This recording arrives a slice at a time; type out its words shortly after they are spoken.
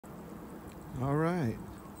All right,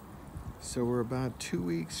 so we're about 2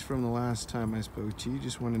 weeks from the last time I spoke to you.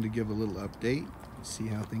 Just wanted to give a little update, see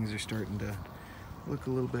how things are starting to look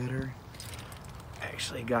a little better.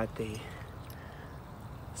 Actually got the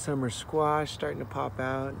summer squash starting to pop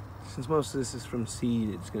out. Since most of this is from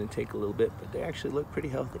seed, it's going to take a little bit, but they actually look pretty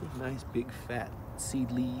healthy. Nice big fat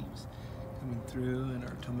seed leaves coming through, and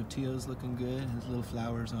our tomatillo's looking good. Has little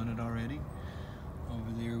flowers on it already.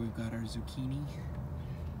 Over there we've got our zucchini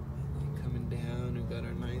coming down. We've got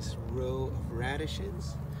our nice row of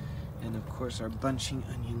radishes, and of course our bunching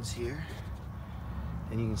onions here.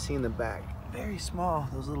 And you can see in the back, very small,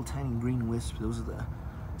 those little tiny green wisps. Those are the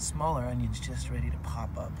smaller onions just ready to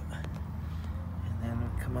pop up. And then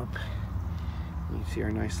we come up, you see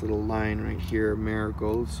our nice little line right here of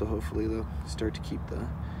marigolds, so hopefully they'll start to keep the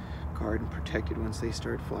garden protected once they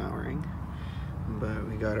start flowering. But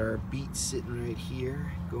we got our beets sitting right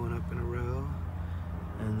here, going up in a row.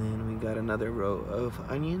 And then we got another row of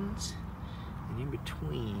onions. And in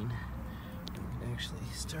between, we can actually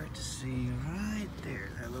start to see right there,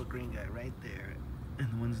 that little green guy right there.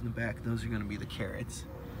 And the ones in the back, those are gonna be the carrots.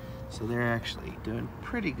 So they're actually doing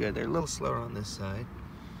pretty good. They're a little slower on this side.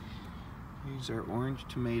 Here's our orange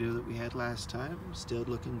tomato that we had last time. Still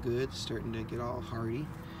looking good, starting to get all hardy,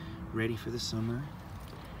 ready for the summer.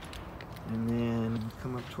 And then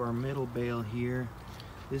come up to our middle bale here.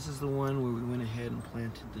 This is the one where we went ahead and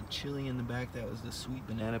planted the chili in the back. That was the sweet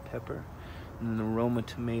banana pepper. And then the Roma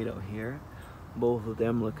tomato here. Both of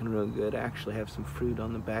them looking real good. I actually have some fruit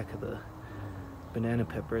on the back of the banana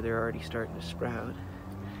pepper. They're already starting to sprout.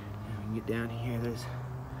 And we get down here, there's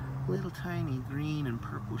little tiny green and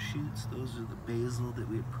purple shoots. Those are the basil that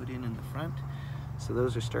we had put in the front. So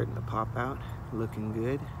those are starting to pop out, looking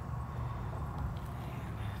good.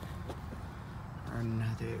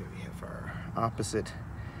 Another, we have our opposite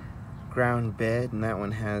ground bed, and that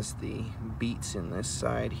one has the beets in this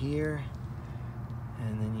side here.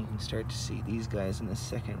 And then you can start to see these guys in the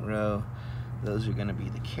second row. Those are going to be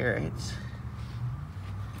the carrots.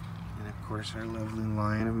 And of course our lovely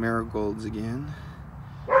line of marigolds again.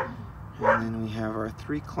 And then we have our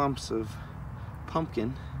 3 clumps of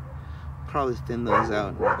pumpkin. Probably thin those out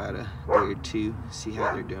in about a day or two, see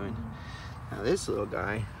how they're doing. Now this little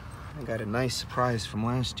guy, I got a nice surprise from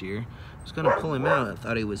last year. I was gonna pull him out, I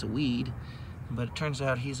thought he was a weed, but it turns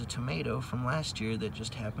out he's a tomato from last year that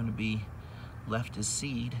just happened to be left as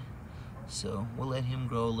seed. So we'll let him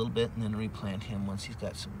grow a little bit and then replant him once he's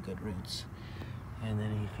got some good roots. And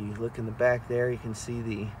then if you look in the back there, you can see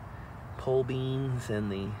the pole beans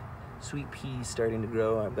and the sweet peas starting to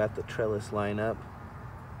grow. I've got the trellis line up.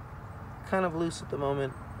 Kind of loose at the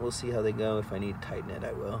moment. We'll see how they go. If I need to tighten it,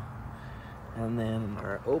 I will. And then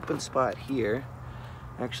our open spot here,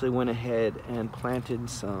 actually went ahead and planted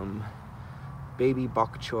some baby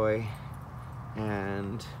bok choy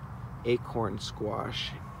and acorn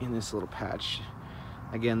squash in this little patch.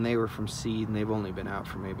 Again, they were from seed and they've only been out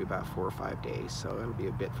for maybe about 4 or 5 days, so it'll be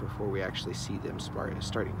a bit before we actually see them starting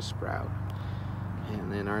to sprout.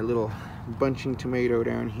 And then our little bunching tomato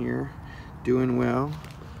down here, doing well.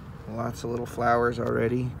 Lots of little flowers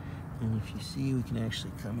already. And if you see, we can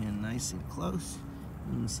actually come in nice and close.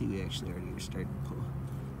 And you can see we actually already are starting to pull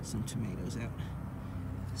some tomatoes out.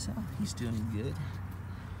 So he's doing good.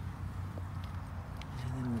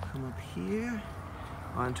 And then we'll come up here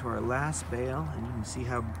onto our last bale, and you can see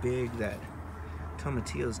how big that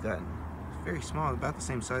tomatillo's gotten. It's very small, about the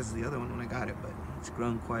same size as the other one when I got it, but it's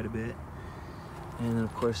grown quite a bit. And then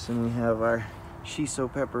of course then we have our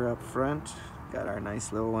shiso pepper up front. Got our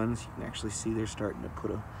nice little ones. You can actually see they're starting to put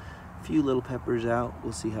a few little peppers out.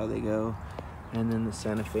 We'll see how they go. And then the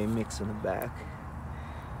Santa Fe mix in the back.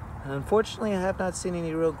 Unfortunately, I have not seen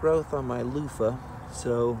any real growth on my loofah,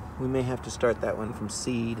 so we may have to start that one from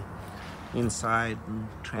seed inside and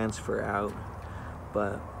transfer out.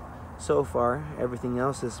 But so far, everything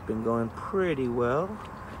else has been going pretty well.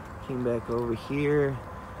 Came back over here,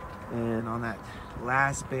 and on that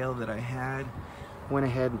last bale that I had, went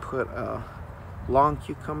ahead and put a long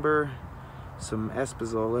cucumber, some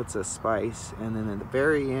espadrille, that's a spice, and then at the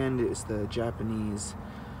very end is the Japanese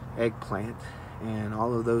eggplant, and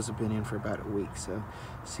all of those have been in for about a week. So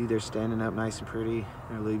see, they're standing up nice and pretty,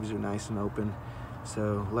 their leaves are nice and open,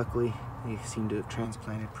 so luckily they seem to have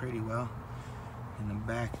transplanted pretty well. In the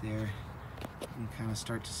back there you can kind of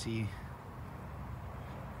start to see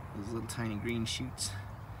those little tiny green shoots.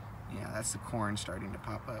 Yeah, that's the corn starting to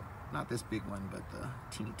pop up. Not this big one, but the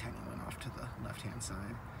teeny tiny one off to the left hand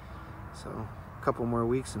side. So a couple more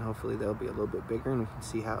weeks and hopefully they'll be a little bit bigger and we can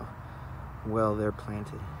see how well they're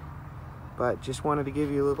planted. But just wanted to give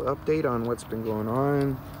you a little update on what's been going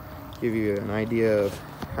on. give you an idea of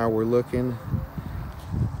how we're looking.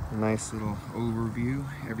 A nice little overview.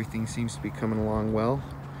 Everything seems to be coming along well.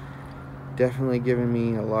 Definitely giving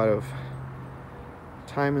me a lot of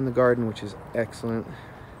time in the garden, which is excellent.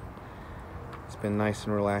 It's been nice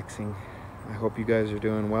and relaxing. I hope you guys are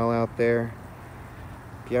doing well out there.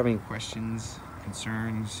 If you have any questions,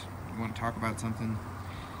 concerns, you want to talk about something,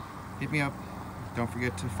 hit me up. Don't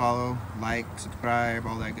forget to follow, like, subscribe,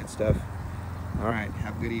 all that good stuff. All right,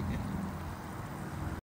 have a good evening.